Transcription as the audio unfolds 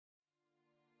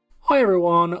Hi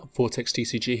everyone,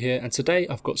 VortexTCG here, and today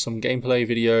I've got some gameplay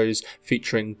videos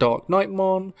featuring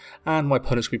DarkKnightmon, and my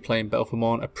opponent's going to be playing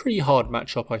Belphemon. A pretty hard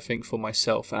matchup I think for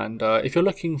myself, and if you're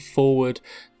looking forward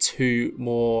to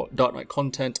more Dark Knight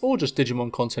content or just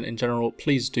Digimon content in general,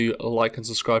 please do like and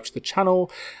subscribe to the channel,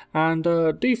 and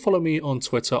do follow me on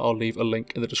Twitter. I'll leave a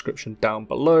link in the description down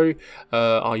below.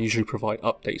 I usually provide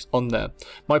updates on there.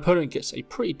 My opponent gets a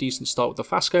pretty decent start with the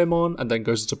Belphemon, and then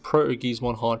goes into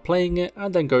Proto-Gizmon hard playing it,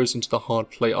 and then goes into the hard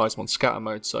play Eismon scatter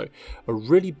mode, so a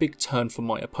really big turn for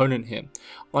my opponent here.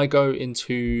 I go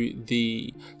into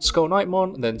the Skull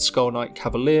Knightmon, then Skull Knight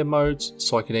Cavalier mode,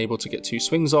 so I can able to get two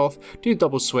swings off, do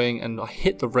double swing, and I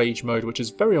hit the Rage mode, which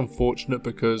is very unfortunate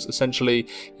because essentially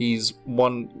he's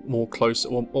one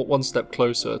step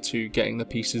closer to getting the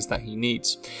pieces that he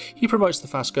needs. He promotes the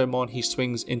Belphemon, he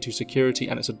swings into security,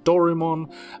 and it's a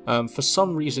Dorumon. For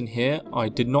some reason here, I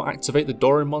did not activate the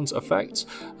Dorumon's effect.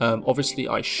 Obviously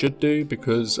I should do,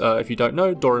 because if you don't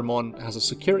know, Digimon has a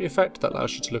security effect that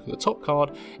allows you to look at the top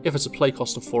card. If it's a play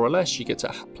cost of 4 or less, you get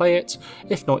to play it.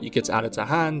 If not, you get to add it to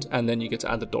hand, and then you get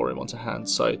to add the Digimon to hand.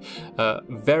 So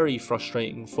very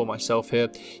frustrating for myself here.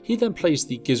 He then plays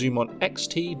the Gizmon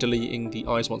XT, deleting the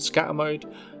Eismon scatter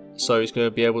mode. So he's going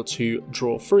to be able to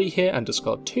draw 3 here and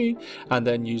discard 2, and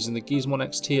then using the Gizmon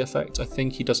XT effect, I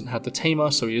think he doesn't have the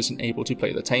Tamer, so he isn't able to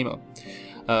play the Tamer.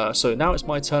 So now it's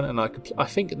my turn, and I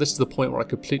think this is the point where I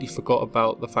completely forgot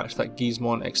about the fact that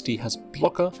Gizmon XT has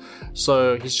blocker.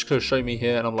 So he's just going to show me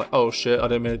here, and I'm like, oh shit, I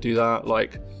didn't mean to do that.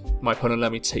 Like, my opponent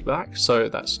let me take back, so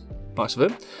that's nice of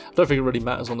him. I don't think it really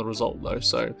matters on the result though,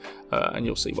 so and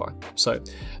you'll see why. So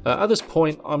at this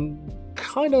point, I'm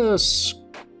kind of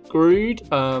screwed.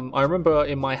 I remember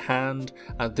in my hand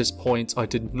at this point I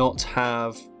did not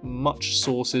have much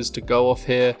sources to go off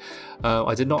here.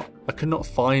 I could not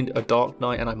find a Dark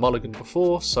Knight, and I mulliganed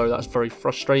before, so that's very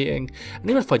frustrating. And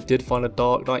even if I did find a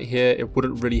Dark Knight here, it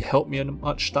wouldn't really help me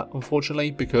much, that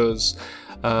unfortunately, because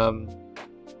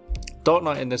Dark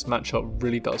Knight in this matchup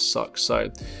really does suck.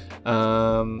 So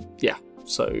yeah.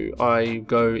 So I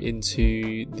go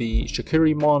into the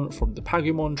Shakurimon from the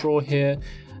Pagumon draw here,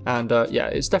 and yeah,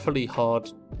 it's definitely hard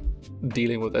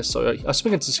dealing with this. So I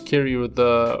swing into security with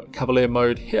the Cavalier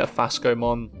mode, hit a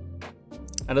Belphemon,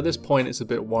 and at this point it's a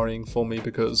bit worrying for me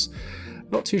because I'm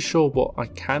not too sure what I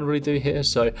can really do here.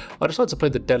 So I decided to play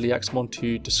the Deadly Axemon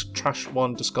to trash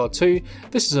 1, discard 2.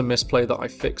 This is a misplay that I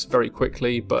fix very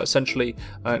quickly, but essentially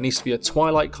it needs to be a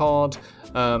Twilight card,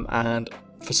 and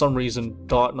for some reason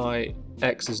Dark Knight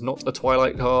X is not a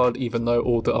Twilight card, even though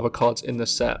all the other cards in the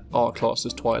set are classed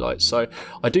as Twilight. So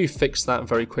I do fix that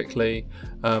very quickly.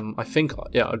 I think,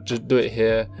 yeah, I'll just do it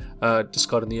here,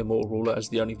 discarding the Immortal Ruler as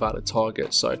the only valid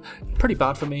target. So pretty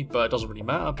bad for me, but it doesn't really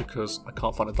matter because I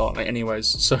can't find a Dark Knight anyways.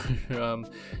 So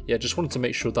yeah, just wanted to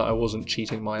make sure that I wasn't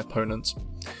cheating my opponent.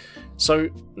 So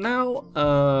now,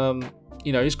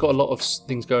 you know, he's got a lot of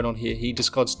things going on here. He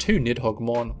discards 2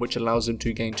 Nidhoggmon, which allows him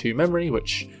to gain 2 memory,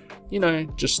 which, you know,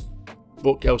 just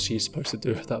what else are you supposed to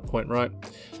do at that point, right?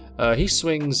 He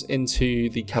swings into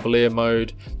the Cavalier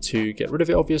mode to get rid of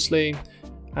it, obviously.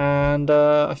 And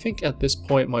I think at this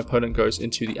point my opponent goes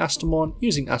into the Astamon,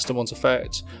 using Astamon's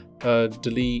effect,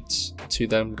 delete to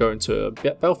then go into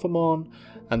Belphemon,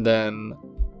 and then,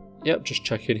 yep, just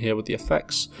check in here with the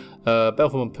effects.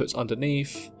 Belphemon puts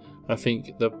underneath. I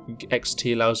think the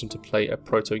XT allows him to play a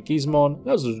Proto-Gizmon,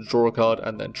 allows him to draw a card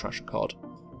and then trash a card.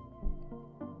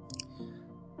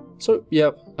 So yeah,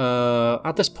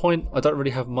 at this point I don't really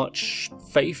have much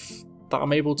faith that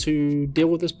I'm able to deal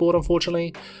with this board,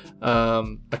 unfortunately.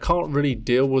 I can't really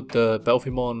deal with the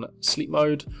Belphemon sleep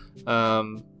mode.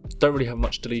 Don't really have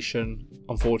much deletion,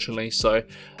 unfortunately, so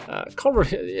can't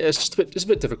really, it's a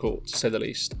bit difficult to say the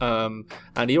least. And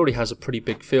he already has a pretty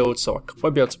big field, so I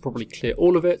won't be able to probably clear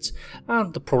all of it.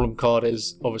 And the problem card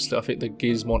is obviously I think the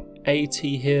Gizmon AT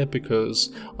here,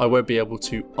 because I won't be able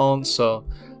to answer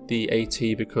the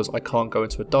AT because I can't go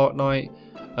into a Dark Knight.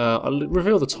 I'll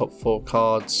reveal the top 4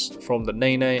 cards from the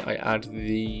Nene. I add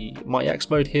the Mighty X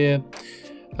mode here,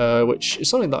 which is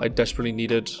something that I desperately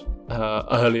needed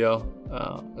earlier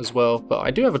as well. But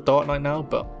I do have a Dark Knight now,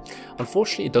 but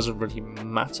unfortunately it doesn't really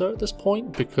matter at this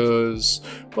point because,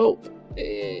 well,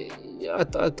 I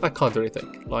can't do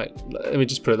anything. Like, let me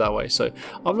just put it that way. So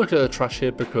I'm looking at the trash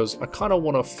here because I kind of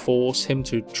want to force him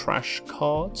to trash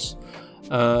cards.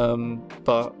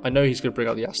 But I know he's going to bring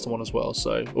out the Astamon as well,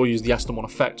 so, or use the Astamon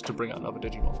effect to bring out another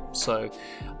Digimon. So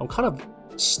I'm kind of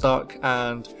stuck,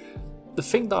 and the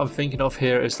thing that I'm thinking of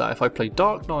here is that if I play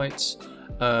Dark Knights,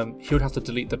 he would have to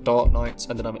delete the Dark Knights,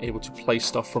 and then I'm able to play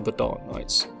stuff from the Dark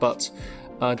Knights. But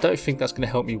I don't think that's going to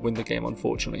help me win the game,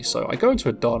 unfortunately. So I go into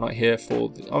a Dark Knight here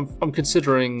for, I'm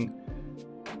considering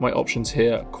my options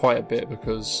here quite a bit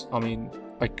because, I mean,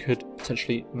 I could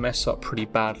potentially mess up pretty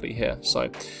badly here. So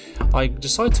I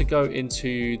decided to go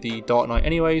into the Dark Knight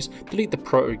anyways, delete the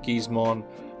Proto Gizmon,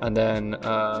 and then,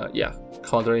 yeah,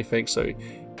 can't do anything. So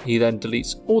he then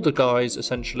deletes all the guys,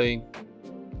 essentially.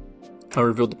 I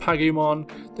revealed the Pagumon,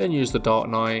 then used the Dark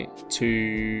Knight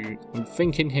to, I'm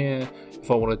thinking here,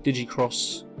 if I want to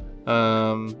Digicross,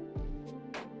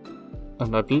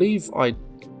 and I believe I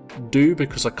do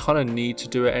because I kind of need to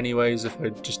do it anyways if I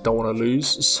just don't want to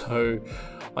lose. So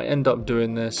I end up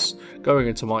doing this, going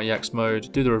into my EX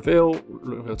mode, do the reveal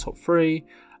the top 3,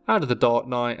 add the Dark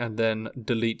Knight, and then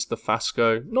delete the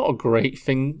Fasco. Not a great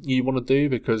thing you want to do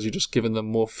because you're just giving them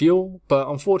more fuel, but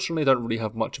unfortunately I don't really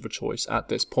have much of a choice at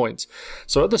this point.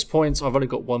 So at this point I've only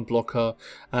got one blocker,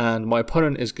 and my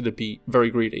opponent is going to be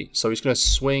very greedy. So he's going to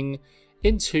swing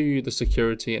into the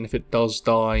security, and if it does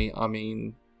die, I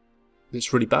mean,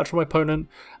 it's really bad for my opponent,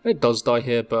 and it does die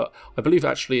here, but I believe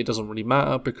actually it doesn't really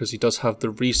matter because he does have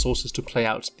the resources to play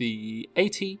out the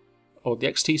AT, or the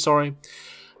XT, sorry,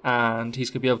 and he's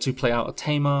going to be able to play out a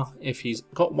Tamer if he's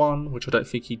got one, which I don't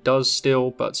think he does still,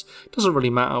 but it doesn't really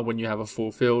matter when you have a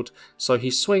full field. So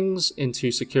he swings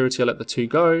into security, I let the 2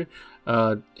 go,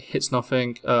 hits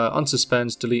nothing,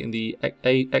 unsuspends, deleting the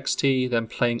XT, then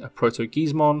playing a Proto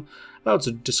Gizmon, allowed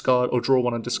to discard or draw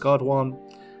 1 and discard 1,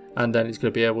 and then he's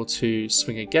going to be able to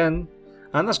swing again,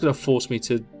 and that's going to force me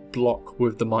to block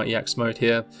with the Mighty Axe mode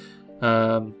here.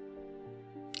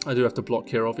 I do have to block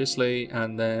here obviously,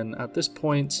 and then at this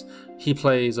point he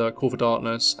plays Call for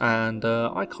Darkness, and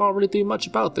I can't really do much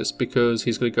about this because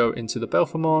he's going to go into the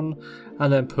Belphemon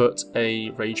and then put a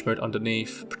Rage mode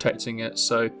underneath protecting it.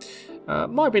 So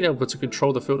might be able to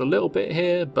control the field a little bit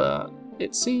here, but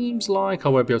it seems like I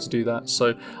won't be able to do that.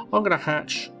 So I'm going to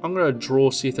hatch, I'm going to draw,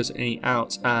 see if there's any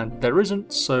out, and there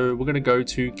isn't, so we're going to go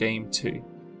to game 2.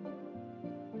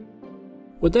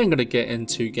 We're then going to get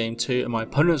into game 2, and my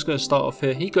opponent's going to start off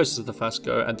here. He goes to the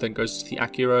Fasco and then goes to the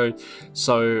Akiro.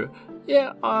 So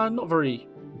yeah, not very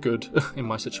good in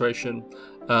my situation,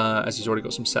 as he's already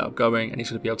got some setup going and he's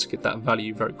going to be able to get that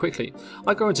value very quickly.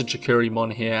 I go into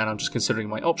Chikurimon here and I'm just considering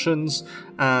my options,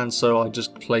 and so I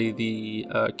just play the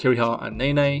Kiriha and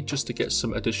Nene just to get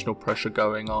some additional pressure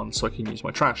going on so I can use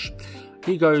my trash.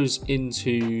 He goes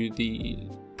into the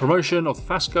promotion of the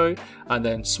Fasco and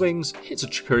then swings, hits a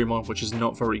Chikurimon, which is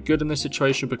not very good in this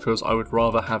situation because I would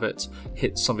rather have it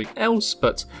hit something else,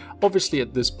 but obviously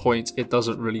at this point it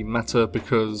doesn't really matter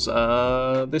because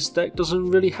this deck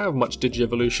doesn't really have much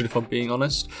Digi-Evolution if I'm being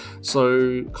honest,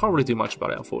 so can't really do much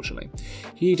about it unfortunately.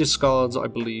 He discards, I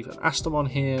believe, an Astamon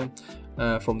here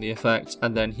from the effect,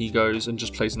 and then he goes and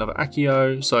just plays another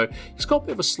Akio. So he's got a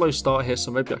bit of a slow start here,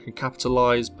 so maybe I can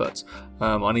capitalize, but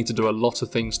I need to do a lot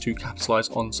of things to capitalize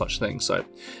on such things. So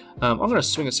I'm going to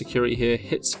swing a security here,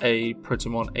 hits a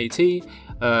Protomon AT.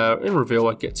 In reveal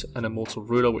I get an Immortal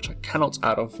Ruler, which I cannot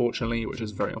add unfortunately, which is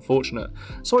very unfortunate.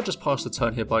 So I just pass the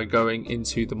turn here by going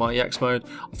into the Mighty Axe mode.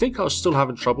 I think I was still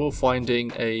having trouble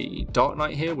finding a Dark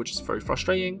Knight here, which is very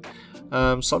frustrating.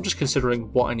 So I'm just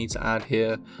considering what I need to add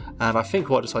here, and I think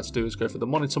what I decided to do is go for the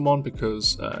Monitormon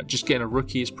because just getting a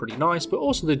rookie is pretty nice, but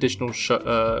also the additional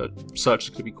search is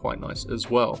going to be quite nice as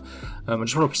well. I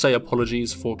just want to say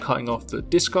apologies for cutting off the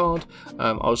discard.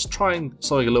 I was trying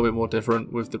something a little bit more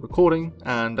different with the recording,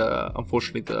 and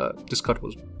unfortunately the discard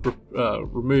was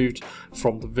removed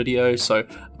from the video, so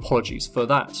apologies for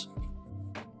that.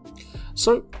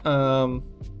 So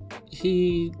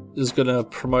he is going to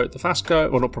promote the Fasco,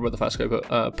 well not promote the Fasco,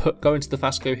 but go into the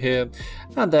Fasco here,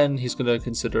 and then he's going to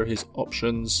consider his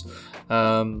options.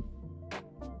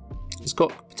 He's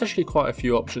got potentially quite a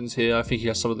few options here. I think he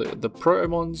has some of the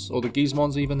Protomons, or the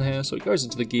Gizmons even here, so he goes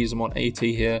into the Gizmon AT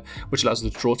here, which allows him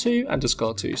to draw 2 and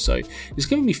discard 2, so he's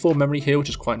giving me 4 memory here, which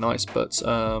is quite nice, but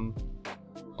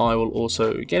I will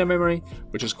also gain a memory,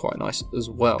 which is quite nice as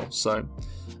well. So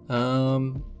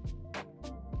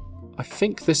I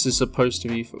think this is supposed to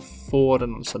be for 4, I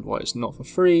don't understand why it's not for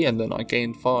 3, and then I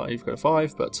gain 5, go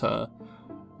 5, but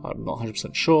I'm not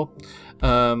 100% sure.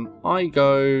 I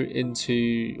go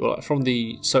into, well, from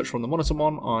the search from the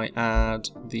Monitormon, I add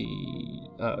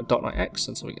the Dark Knight X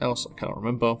and something else I cannot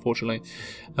remember unfortunately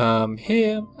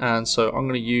here, and so I'm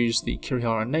going to use the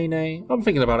Kirihara and Nene. I'm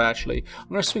thinking about it actually. I'm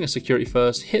going to swing a security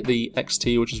first, hit the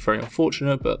XT, which is very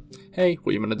unfortunate, but hey,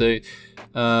 what are you going to do?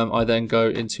 I then go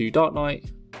into Dark Knight,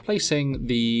 placing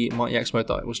the Mighty X mode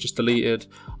that was just deleted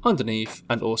underneath,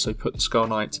 and also put the Skull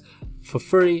Knight for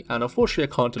free, and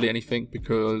unfortunately I can't delete anything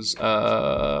because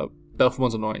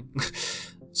Belphemon's annoying.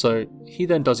 So he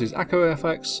then does his Akio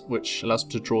FX, which allows him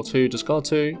to draw 2, discard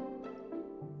 2,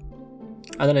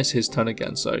 and then it's his turn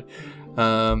again. So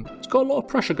It's got a lot of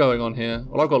pressure going on here.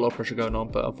 Well, I've got a lot of pressure going on,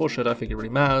 but unfortunately I don't think it really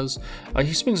matters.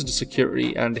 He swings into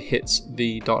security and hits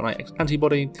the DarkKnight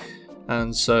antibody.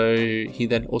 And so he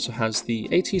then also has the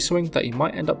AT swing that he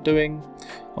might end up doing.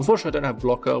 Unfortunately I don't have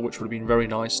blocker, which would have been very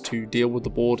nice to deal with the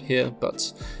board here,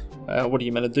 but what are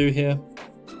you meant to do here?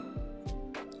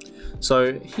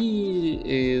 So he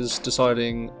is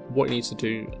deciding what he needs to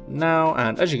do now,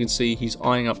 and as you can see he's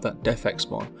eyeing up that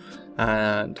Belphemon.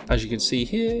 And as you can see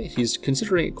here, he's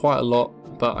considering it quite a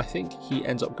lot, but I think he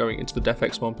ends up going into the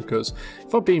Belphemon because,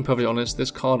 if I'm being perfectly honest, this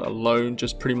card alone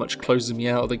just pretty much closes me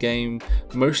out of the game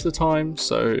most of the time,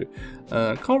 so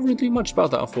can't really do much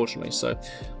about that, unfortunately. So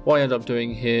what I end up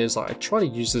doing here is I try to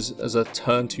use this as a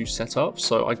turn 2 setup,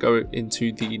 so I go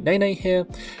into the Nene here,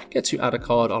 get to add a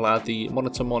card. I'll add the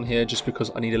Monitormon here just because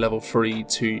I need a level 3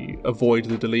 to avoid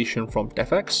the deletion from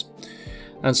Defx.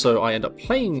 And so I end up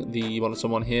playing the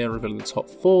Monitormon here, revealing the top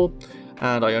 4,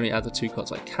 and I only add the 2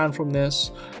 cards I can from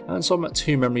this, and so I'm at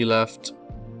 2 memory left,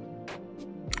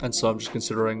 and so I'm just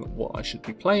considering what I should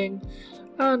be playing,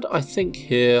 and I think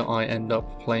here I end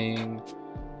up playing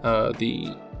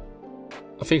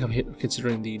I think I'm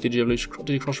considering the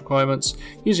Digi-Cross requirements,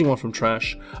 using one from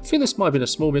Trash. I think this might have been a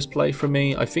small misplay from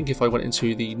me. I think if I went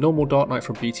into the normal DarkKnight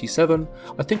from BT7,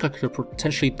 I think I could have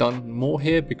potentially done more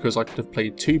here because I could have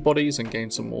played 2 bodies and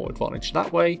gained some more advantage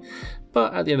that way.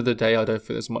 But at the end of the day, I don't think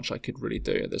there's much I could really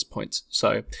do at this point.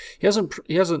 So he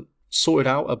hasn't sorted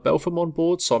out a Belphemon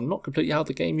board, so I'm not completely out of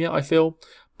the game yet, I feel.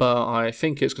 But I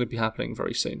think it's going to be happening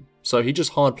very soon. So he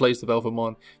just hard plays the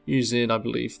Belphemon using, I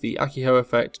believe, the Akiho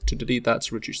effect to delete that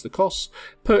to reduce the costs,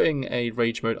 putting a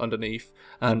rage mode underneath,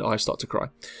 and I start to cry.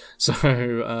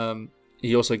 So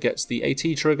he also gets the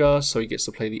AT trigger, so he gets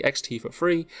to play the XT for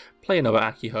free, play another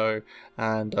Akiho,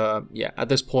 and yeah, at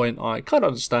this point I kind of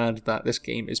understand that this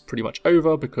game is pretty much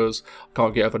over because I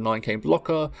can't get over 9k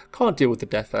blocker, can't deal with the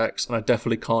Death X, and I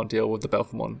definitely can't deal with the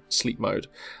Belphemon sleep mode.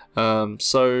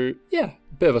 So yeah,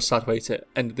 bit of a sad way to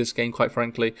end this game, quite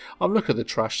frankly. I'm looking at the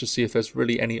trash to see if there's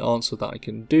really any answer that I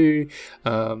can do.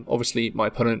 Obviously my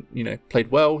opponent,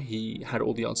 played well. He had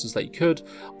all the answers that he could.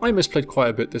 I misplayed quite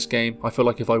a bit this game. I feel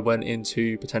like if I went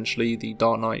into potentially the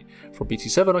DarkKnight from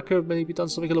BT7, I could have maybe done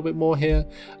something a little bit more here.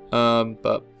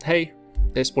 But hey,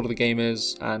 it's what the game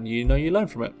is, and you learn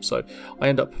from it. So I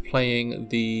end up playing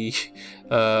the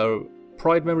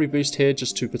Pride memory boost here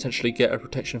just to potentially get a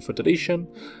protection for deletion,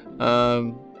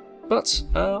 but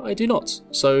I do not,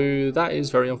 so that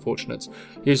is very unfortunate.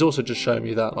 He's also just showing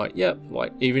me that,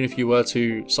 even if you were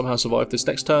to somehow survive this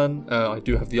next turn, I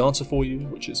do have the answer for you,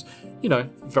 which is,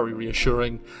 very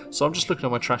reassuring. So I'm just looking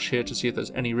at my trash here to see if there's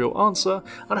any real answer,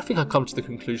 and I think I come to the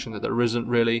conclusion that there isn't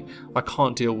really. I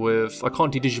can't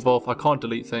de-digivolve, I can't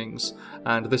delete things,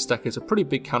 and this deck is a pretty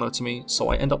big counter to me, so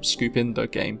I end up scooping the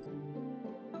game.